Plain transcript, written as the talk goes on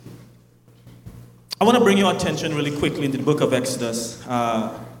I want to bring your attention really quickly into the book of Exodus.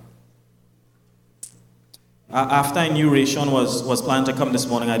 After I knew Rayshon was planning to come this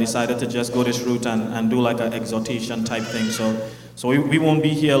morning, I decided to just go this route and do like an exhortation type thing. So we won't be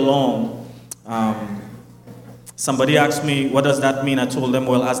here long. Somebody asked me, what does that mean? I told them,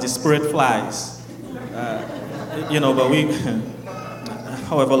 well, as the Spirit flies. But we,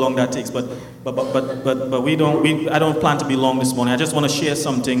 however long that takes. But I don't plan to be long this morning. I just want to share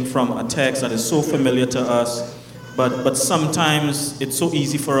something from a text that is so familiar to us, but sometimes it's so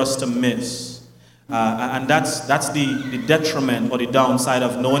easy for us to miss. And that's the detriment or the downside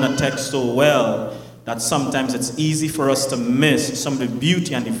of knowing a text so well, that sometimes it's easy for us to miss some of the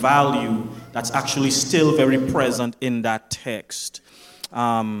beauty and the value that's actually still very present in that text.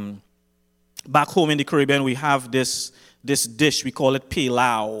 Back home in the Caribbean, we have this dish, we call it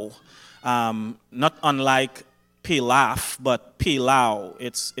pilau. Not unlike pilaf, but pilau.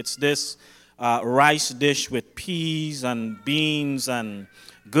 It's this rice dish with peas and beans and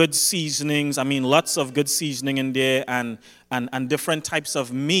good seasonings. I mean, lots of good seasoning in there and different types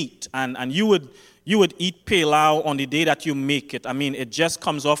of meat. And you would eat pilau on the day that you make it. I mean, it just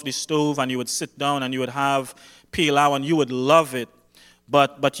comes off the stove and you would sit down and you would have pilau and you would love it.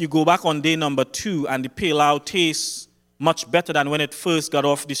 But you go back on day number 2 and the pilau tastes much better than when it first got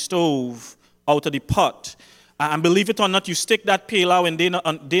off the stove, out of the pot. And believe it or not, you stick that pilau on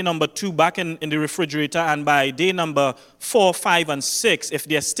day number 2 back in the refrigerator, and by day number 4, 5, and 6, if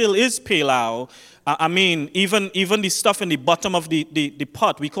there still is pilau, even the stuff in the bottom of the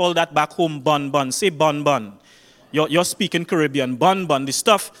pot, we call that back home bun. Say bun. You're speaking Caribbean. Bun. The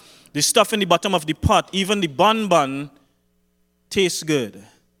stuff in the bottom of the pot, even the bun tastes good.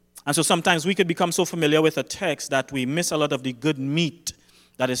 And so sometimes we could become so familiar with a text that we miss a lot of the good meat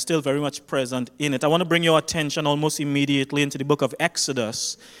that is still very much present in it. I want to bring your attention almost immediately into the book of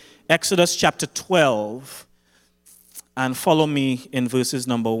Exodus. Exodus chapter 12. And follow me in verses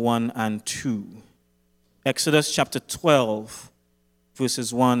number 1 and 2. Exodus chapter 12,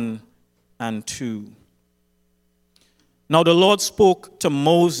 verses 1 and 2. Now the Lord spoke to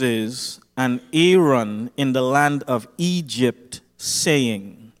Moses and Aaron in the land of Egypt,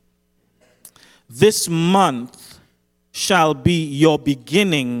 saying, "This month shall be your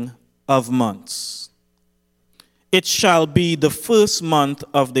beginning of months. It shall be the first month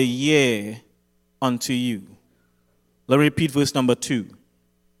of the year unto you." Let me repeat verse number 2.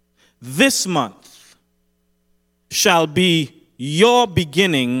 This month shall be your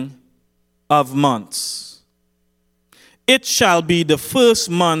beginning of months. It shall be the first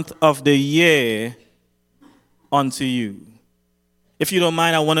month of the year unto you. If you don't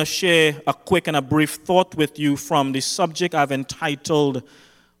mind, I want to share a quick and a brief thought with you from the subject I've entitled,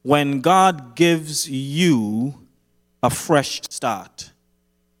 When God Gives You a Fresh Start.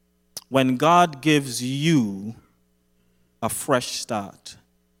 When God gives you a fresh start.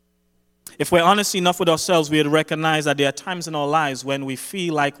 If we're honest enough with ourselves, we'd recognize that there are times in our lives when we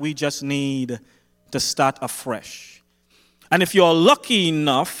feel like we just need to start afresh. And if you're lucky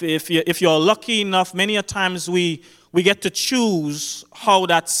enough, many a times we get to choose how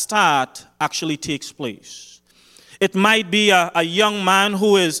that start actually takes place. It might be a young man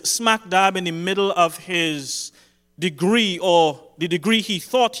who is smack dab in the middle of his degree, or the degree he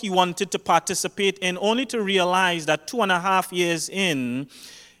thought he wanted to participate in, only to realize that 2.5 years in,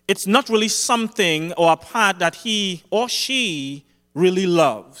 it's not really something or a part that he or she really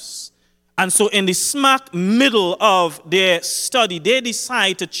loves. And so in the smack middle of their study, they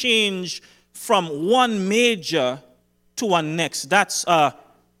decide to change from one major to a next. That's a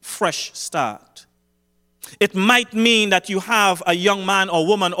fresh start. It might mean that you have a young man or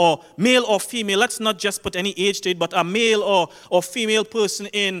woman, or male or female, let's not just put any age to it, but a male or female person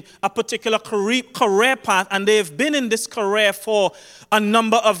in a particular career path, and they've been in this career for a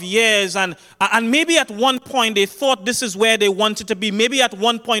number of years, and maybe at one point they thought this is where they wanted to be. Maybe at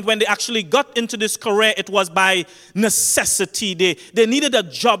one point when they actually got into this career, it was by necessity. They needed a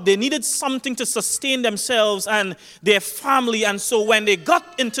job. They needed something to sustain themselves and their family, and so when they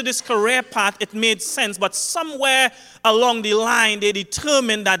got into this career path, it made sense. But somewhere along the line, they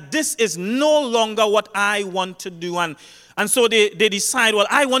determined that this is no longer what I want to do. And so they decide, well,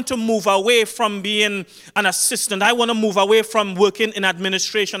 I want to move away from being an assistant. I want to move away from working in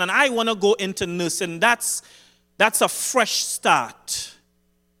administration, and I want to go into nursing. That's a fresh start.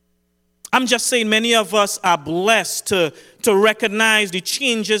 I'm just saying many of us are blessed to recognize the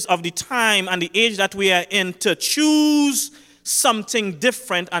changes of the time and the age that we are in, to choose something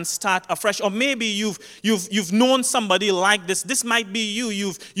different and start afresh. Or maybe you've known somebody like this. This might be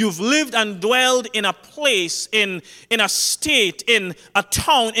you. You've lived and dwelled in a place, in a state, in a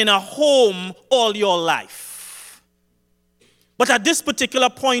town, in a home all your life. But at this particular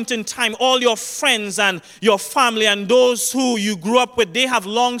point in time, all your friends and your family and those who you grew up with, they have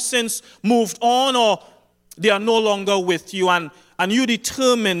long since moved on, or they are no longer with you. And you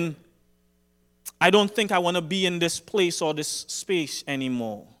determine, I don't think I want to be in this place or this space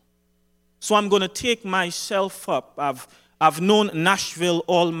anymore. So I'm going to take myself up. I've known Nashville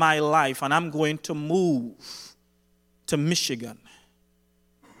all my life, and I'm going to move to Michigan.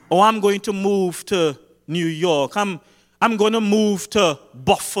 Or I'm going to move to New York. I'm going to move to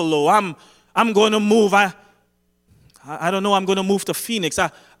Buffalo. I'm going to move. I don't know. I'm going to move to Phoenix.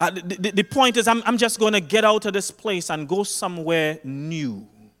 The point is, I'm just going to get out of this place and go somewhere new.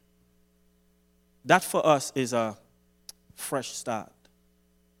 That for us is a fresh start.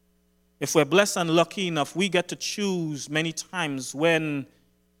 If we're blessed and lucky enough, we get to choose many times when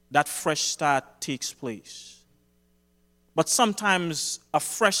that fresh start takes place. But sometimes a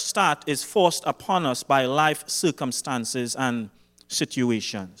fresh start is forced upon us by life circumstances and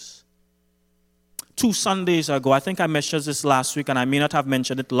situations. 2 Sundays ago, I think I mentioned this last week, and I may not have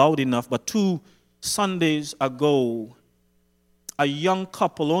mentioned it loud enough, but 2 Sundays ago, a young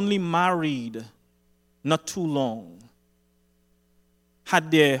couple, only married not too long, had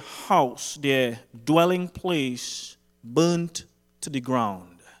their house, their dwelling place, burnt to the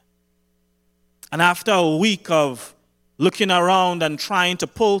ground. And after a week of looking around and trying to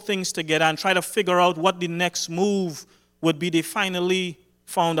pull things together and try to figure out what the next move would be, they finally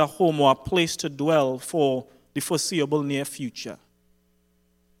found a home or a place to dwell for the foreseeable near future.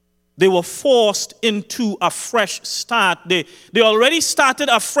 They were forced into a fresh start. They already started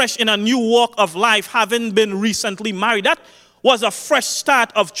afresh in a new walk of life, having been recently married. That was a fresh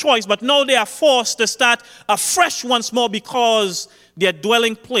start of choice, but now they are forced to start afresh once more because their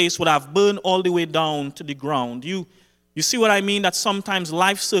dwelling place would have burned all the way down to the ground. You see what I mean? That sometimes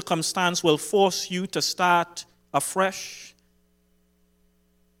life circumstance will force you to start afresh.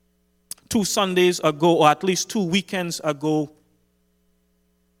 2 Sundays ago, or at least 2 weekends ago,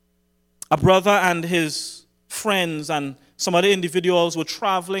 a brother and his friends and some other individuals were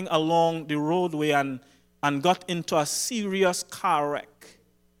traveling along the roadway and got into a serious car wreck.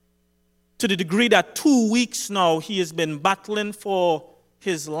 To the degree that 2 weeks now he has been battling for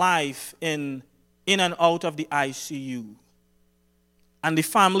his life in and out of the ICU. And the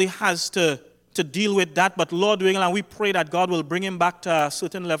family has to deal with that, but Lord willing, and we pray that God will bring him back to a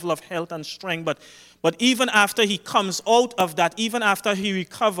certain level of health and strength. But even after he comes out of that, even after he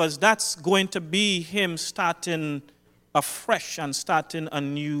recovers, that's going to be him starting afresh and starting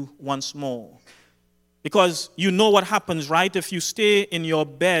anew once more. Because you know what happens, right? If you stay in your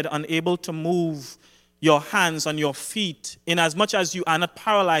bed unable to move your hands and your feet, in as much as you are not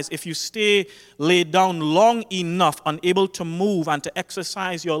paralyzed, if you stay laid down long enough, unable to move and to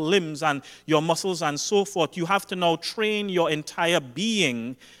exercise your limbs and your muscles and so forth, you have to now train your entire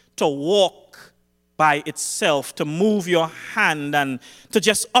being to walk by itself, to move your hand and to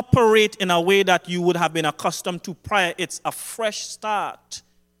just operate in a way that you would have been accustomed to prior. It's a fresh start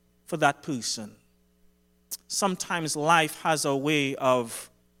for that person. Sometimes life has a way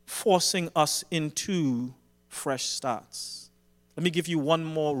of forcing us into fresh starts. Let me give you one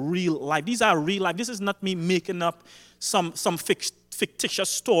more real life. These are real life. This is not me making up some fictitious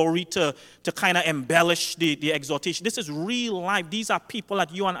story to kind of embellish the exhortation. This is real life. These are people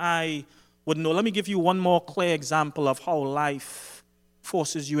that you and I would know. Let me give you one more clear example of how life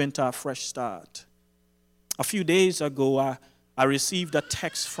forces you into a fresh start. A few days ago, I received a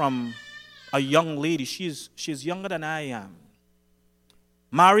text from a young lady. She's younger than I am.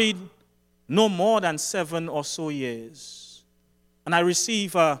 Married no more than 7 or so years. And I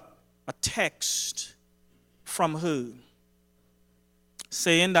receive a text from her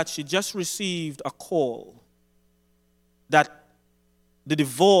saying that she just received a call that the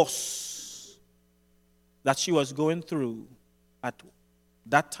divorce that she was going through at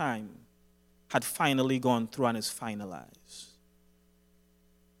that time had finally gone through and is finalized.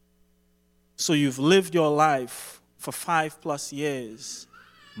 So you've lived your life for 5+ years,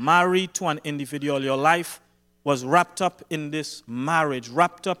 married to an individual. Your life was wrapped up in this marriage,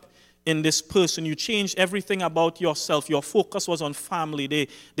 wrapped up in this person. You changed everything about yourself. Your focus was on family.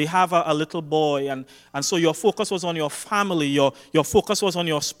 They have a little boy, and so your focus was on your family. Your focus was on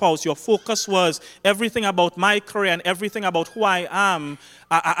your spouse. Your focus was everything about my career and everything about who I am.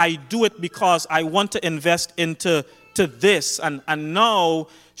 I do it because I want to invest into to this. And now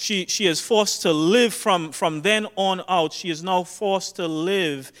she is forced to live from then on out. She is now forced to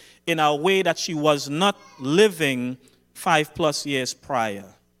live in a way that she was not living 5+ years prior.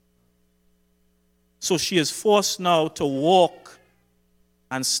 So she is forced now to walk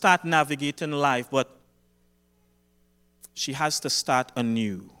and start navigating life, but she has to start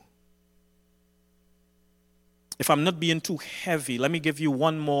anew. If I'm not being too heavy, let me give you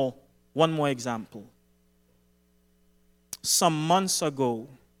one more example. Some months ago,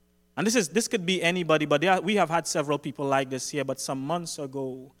 and this could be anybody, but we have had several people like this here, but some months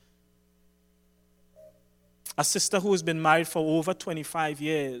ago, a sister who has been married for over 25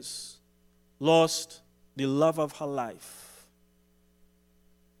 years lost the love of her life.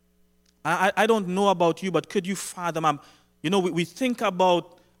 I don't know about you, but could you fathom? We think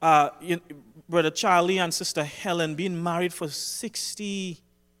about Brother Charlie and Sister Helen being married for 60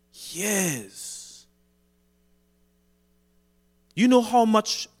 years. You know how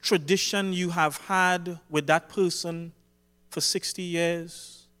much tradition you have had with that person for 60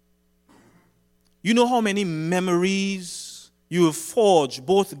 years? You know how many memories you have forged,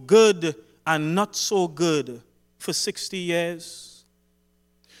 both good and not so good, for 60 years?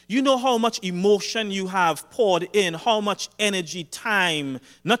 You know how much emotion you have poured in, how much energy, time,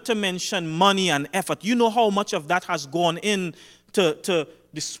 not to mention money and effort. You know how much of that has gone in to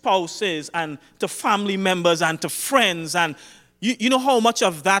the spouses and to family members and to friends. And you know how much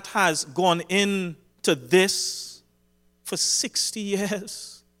of that has gone into this for 60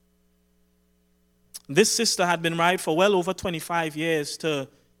 years. This sister had been married for well over 25 years to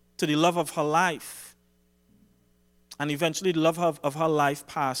the love of her life. And eventually the love of her life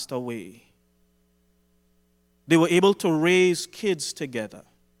passed away. They were able to raise kids together.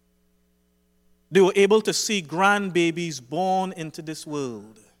 They were able to see grandbabies born into this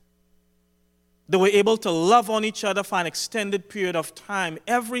world. They were able to love on each other for an extended period of time.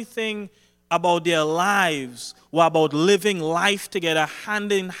 Everything about their lives were about living life together,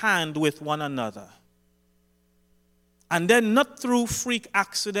 hand in hand with one another. And then not through freak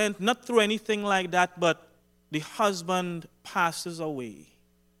accident, not through anything like that, but the husband passes away.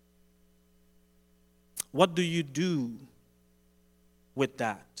 What do you do with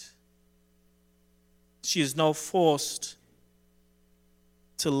that? She is now forced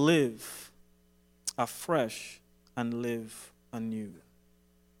to live afresh and live anew.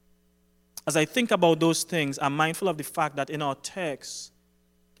 As I think about those things, I'm mindful of the fact that in our text,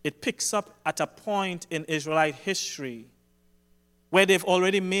 it picks up at a point in Israelite history where they've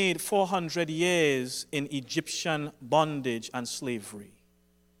already made 400 years in Egyptian bondage and slavery.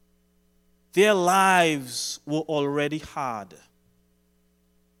 Their lives were already hard.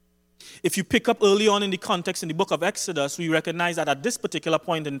 If you pick up early on in the context in the book of Exodus, we recognize that at this particular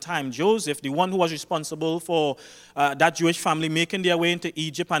point in time, Joseph, the one who was responsible for that Jewish family making their way into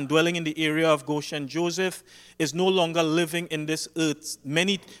Egypt and dwelling in the area of Goshen, Joseph is no longer living in this earth.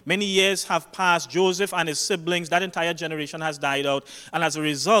 Many years have passed. Joseph and his siblings, that entire generation has died out. And as a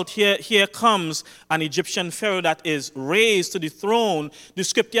result, here comes an Egyptian pharaoh that is raised to the throne. The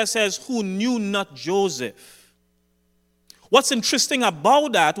scripture says, who knew not Joseph. What's interesting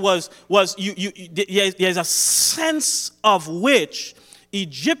about that was there's a sense of which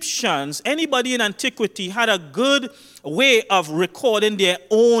Egyptians, anybody in antiquity, had a good way of recording their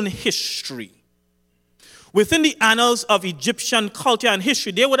own history. Within the annals of Egyptian culture and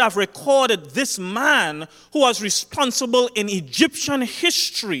history, they would have recorded this man who was responsible in Egyptian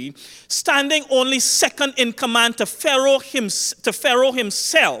history, standing only second in command to Pharaoh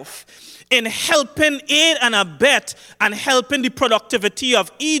himself, in helping aid and abet and helping the productivity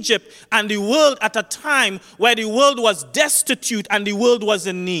of Egypt and the world at a time where the world was destitute and the world was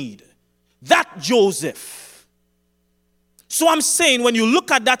in need. That Joseph. So I'm saying when you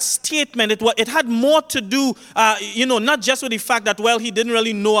look at that statement, it had more to do, not just with the fact that, he didn't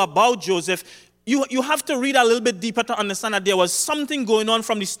really know about Joseph. You have to read a little bit deeper to understand that there was something going on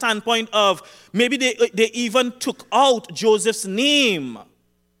from the standpoint of maybe they even took out Joseph's name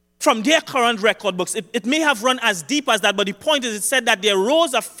from their current record books. It may have run as deep as that, but the point is it said that there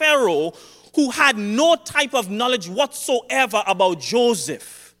rose a Pharaoh who had no type of knowledge whatsoever about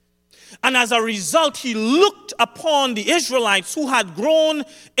Joseph. And as a result, he looked upon the Israelites who had grown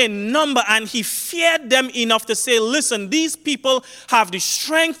in number and he feared them enough to say, listen, these people have the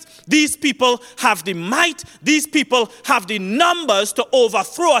strength, these people have the might, these people have the numbers to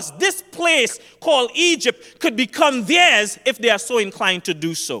overthrow us. This place called Egypt could become theirs if they are so inclined to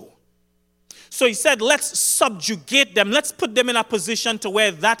do so. So he said, let's subjugate them. Let's put them in a position to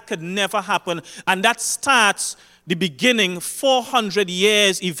where that could never happen. And that starts the beginning 400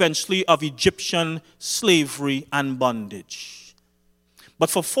 years eventually of Egyptian slavery and bondage. But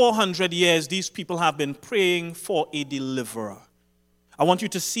for 400 years, these people have been praying for a deliverer. I want you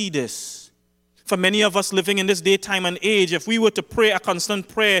to see this. For many of us living in this day, time, and age, if we were to pray a constant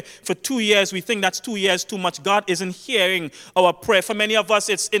prayer for 2 years, we think that's 2 years too much. God isn't hearing our prayer. For many of us,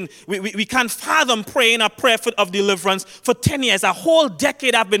 we can't fathom praying a prayer of deliverance for 10 years. A whole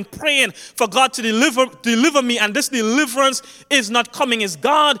decade I've been praying for God to deliver me, and this deliverance is not coming. Is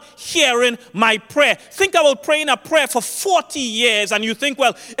God hearing my prayer? Think about praying a prayer for 40 years, and you think,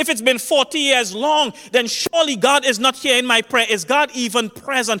 well, if it's been 40 years long, then surely God is not hearing my prayer. Is God even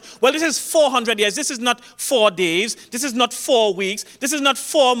present? Well, this is 400 years. This is not 4 days. This is not 4 weeks. This is not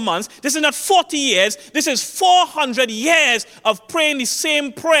 4 months. This is not 40 years. This is 400 years of praying the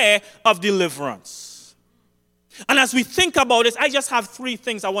same prayer of deliverance. And as we think about this, I just have 3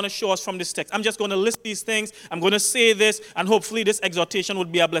 things I want to show us from this text. I'm just going to list these things. I'm going to say this, and hopefully this exhortation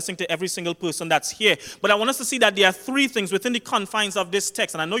would be a blessing to every single person that's here. But I want us to see that there are 3 things within the confines of this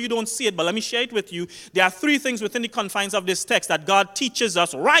text. And I know you don't see it, but let me share it with you. There are 3 things within the confines of this text that God teaches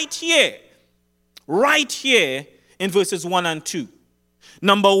us right here in verses 1 and 2.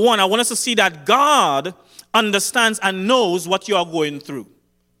 Number 1, I want us to see that God understands and knows what you are going through.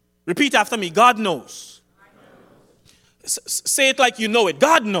 Repeat after me. God knows. Say it like you know it.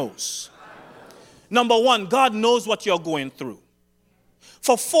 God knows. Number 1, God knows what you're going through.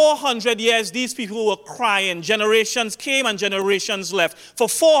 For 400 years, these people were crying. Generations came and generations left. For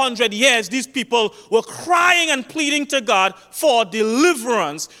 400 years, these people were crying and pleading to God for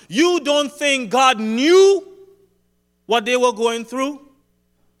deliverance. You don't think God knew what they were going through?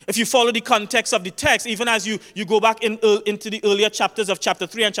 If you follow the context of the text, even as you go back into the earlier chapters of chapter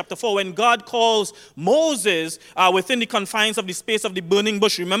 3 and chapter 4, when God calls Moses within the confines of the space of the burning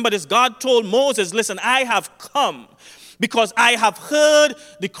bush, remember this, God told Moses, listen, I have come because I have heard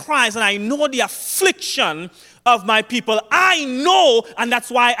the cries and I know the affliction of my people. I know, and that's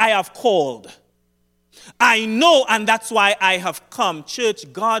why I have called. I know, and that's why I have come.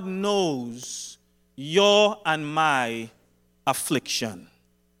 Church, God knows your and my affliction.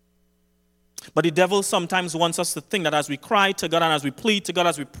 But the devil sometimes wants us to think that as we cry to God and as we plead to God,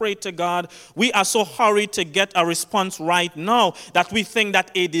 as we pray to God, we are so hurried to get a response right now that we think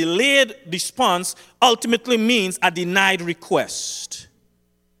that a delayed response ultimately means a denied request.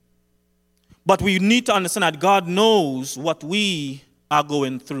 But we need to understand that God knows what we are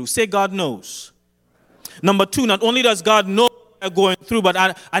going through. Say, God knows. Number 2, not only does God know what we're going through, but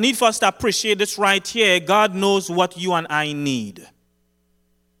I need for us to appreciate this right here. God knows what you and I need.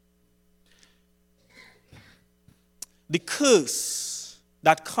 The curse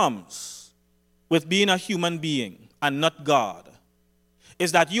that comes with being a human being and not God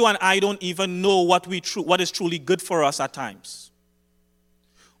is that you and I don't even know what is truly good for us at times.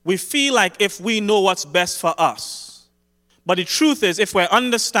 We feel like if we know what's best for us. But the truth is, if we're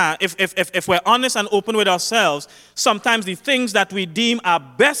honest and open with ourselves, sometimes the things that we deem are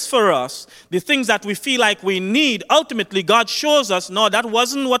best for us, the things that we feel like we need, ultimately God shows us, no, that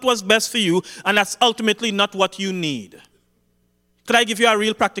wasn't what was best for you, and that's ultimately not what you need. Could I give you a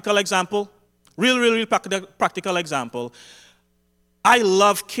real practical example? Real practical example. I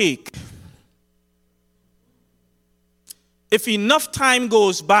love cake. If enough time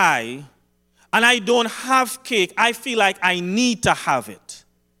goes by and I don't have cake, I feel like I need to have it.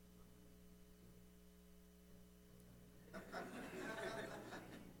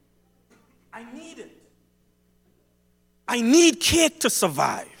 I need it. I need cake to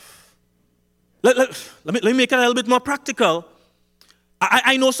survive. Let me make it a little bit more practical.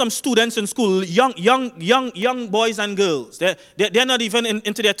 I know some students in school, young boys and girls. They're not even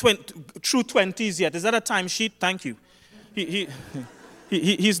into their true 20s yet. Is that a timesheet? Thank you.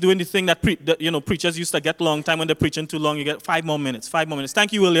 He's doing the thing that preachers used to get long time when they're preaching too long. You get 5 more minutes.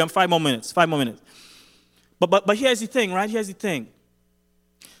 Thank you, William. 5 more minutes. But here's the thing, right? Here's the thing.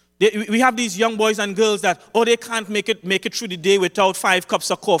 We have these young boys and girls that, they can't make it through the day without 5 cups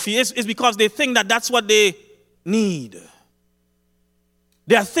of coffee. It's because they think that that's what they need.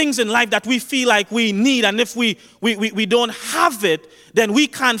 There are things in life that we feel like we need, and if we don't have it, then we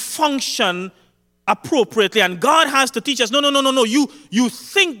can't function appropriately. And God has to teach us, no. You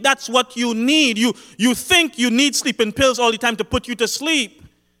think that's what you need. You think you need sleeping pills all the time to put you to sleep.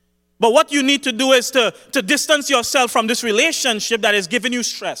 But what you need to do is to distance yourself from this relationship that is giving you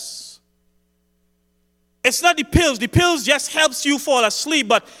stress. It's not the pills. The pills just helps you fall asleep.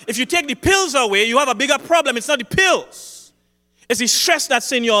 But if you take the pills away, you have a bigger problem. It's not the pills. It's the stress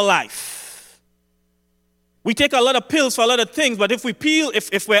that's in your life. We take a lot of pills for a lot of things, but if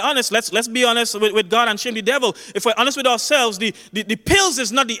we're honest, let's be honest with God and shame the devil. If we're honest with ourselves, the pills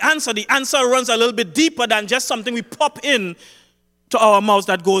is not the answer. The answer runs a little bit deeper than just something we pop in to our mouths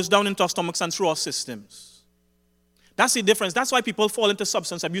that goes down into our stomachs and through our systems. That's the difference. That's why people fall into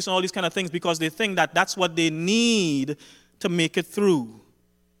substance abuse and all these kind of things, because they think that that's what they need to make it through.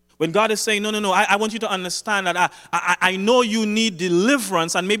 When God is saying, no, I want you to understand that I know you need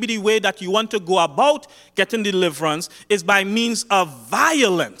deliverance, and maybe the way that you want to go about getting deliverance is by means of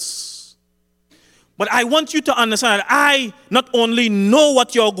violence. But I want you to understand that I not only know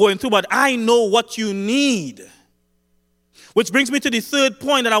what you're going through, but I know what you need. Which brings me to the third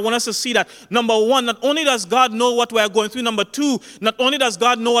point that I want us to see, that number one, not only does God know what we're going through, number two, not only does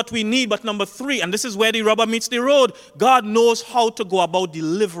God know what we need, but number three, and this is where the rubber meets the road, God knows how to go about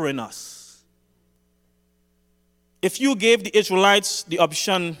delivering us. If you gave the Israelites the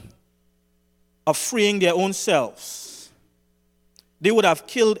option of freeing their own selves, they would have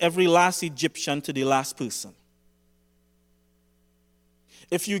killed every last Egyptian to the last person.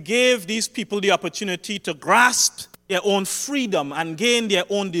 If you gave these people the opportunity to grasp their own freedom and gain their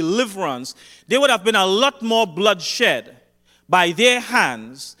own deliverance, there would have been a lot more bloodshed by their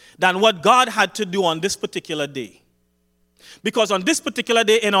hands than what God had to do on this particular day. Because on this particular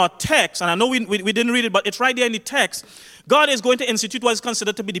day in our text, and I know we didn't read it, but it's right there in the text, God is going to institute what is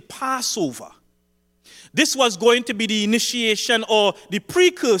considered to be the Passover. This was going to be the initiation or the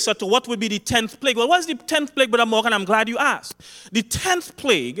precursor to what would be the 10th plague. Well, what is the 10th plague, Brother Morgan? I'm glad you asked. The 10th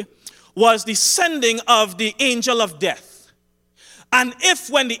plague was the sending of the angel of death. And if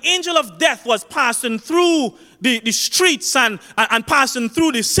when the angel of death was passing through the streets and passing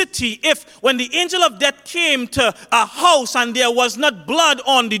through the city, if when the angel of death came to a house and there was not blood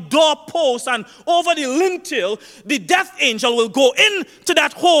on the doorpost and over the lintel, the death angel will go into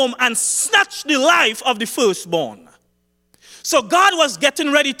that home and snatch the life of the firstborn. So God was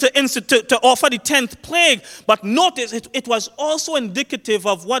getting ready to offer the 10th plague, but notice it was also indicative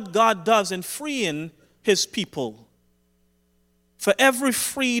of what God does in freeing his people. For every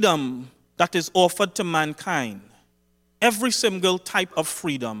freedom that is offered to mankind, every single type of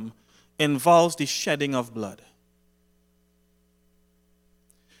freedom involves the shedding of blood.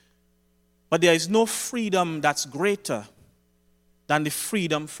 But there is no freedom that's greater than the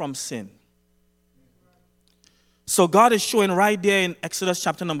freedom from sin. So God is showing right there in Exodus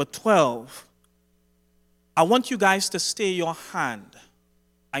chapter number 12, I want you guys to stay your hand.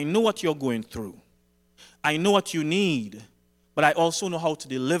 I know what you're going through. I know what you need, but I also know how to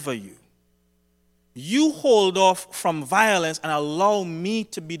deliver you. You hold off from violence and allow me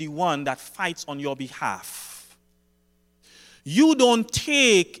to be the one that fights on your behalf. You don't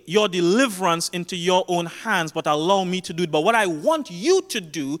take your deliverance into your own hands, but allow me to do it. But what I want you to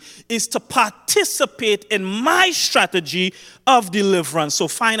do is to participate in my strategy of deliverance. So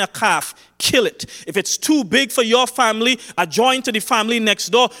find a calf, kill it. If it's too big for your family, adjoin to the family next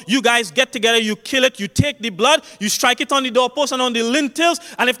door. You guys get together, you kill it, you take the blood, you strike it on the doorpost and on the lintels.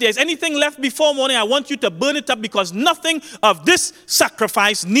 And if there's anything left before morning, I want you to burn it up, because nothing of this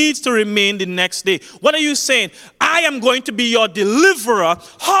sacrifice needs to remain the next day. What are you saying? I am going to be your deliverer.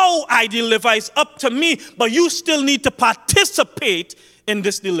 How I deliver is up to me, but you still need to participate in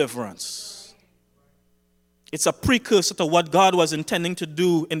this deliverance. It's a precursor to what God was intending to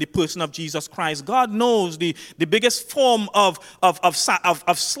do in the person of Jesus Christ. God knows the biggest form of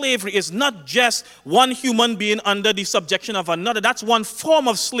slavery is not just one human being under the subjection of another. That's one form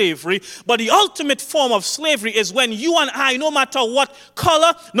of slavery. But the ultimate form of slavery is when you and I, no matter what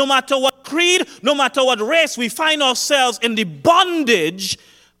color, no matter what creed, no matter what race, we find ourselves in the bondage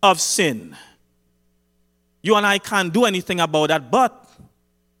of sin. You and I can't do anything about that but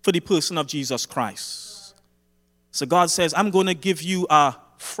for the person of Jesus Christ. So God says, I'm going to give you a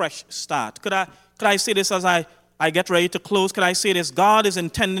fresh start. Could I say this as I get ready to close? Could I say this? God is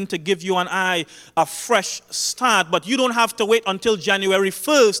intending to give you and I a fresh start, but you don't have to wait until January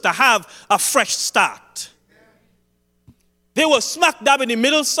 1st to have a fresh start. They were smack dab in the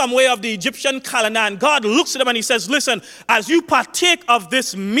middle somewhere of the Egyptian calendar, and God looks at them and he says, listen, as you partake of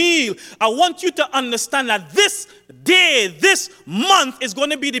this meal, I want you to understand that this day, this month is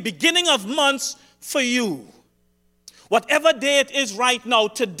going to be the beginning of months for you. Whatever day it is right now,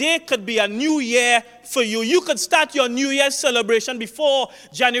 today could be a new year for you. You could start your New Year's celebration before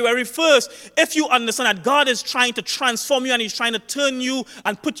January 1st if you understand that God is trying to transform you and he's trying to turn you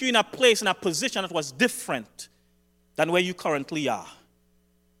and put you in a place, in a position that was different than where you currently are.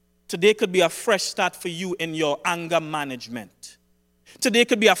 Today could be a fresh start for you in your anger management. Today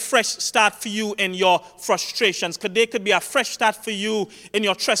could be a fresh start for you in your frustrations. Today could be a fresh start for you in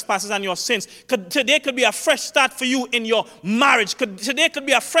your trespasses and your sins. Today could be a fresh start for you in your marriage. Today could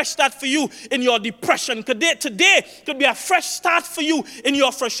be a fresh start for you in your depression. Today could be a fresh start for you in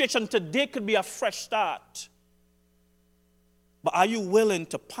your frustration. Today could be a fresh start. But are you willing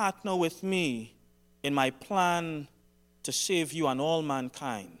to partner with me in my plan to save you and all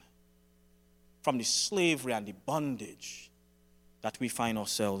mankind from the slavery and the bondage that we find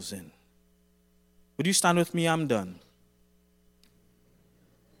ourselves in? Would you stand with me? I'm done.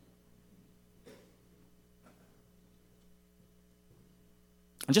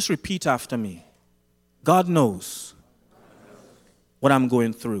 And just repeat after me. God knows what I'm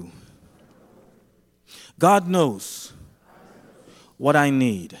going through. God knows what I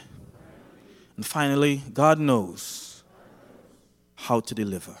need. And finally, God knows how to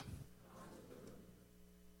deliver.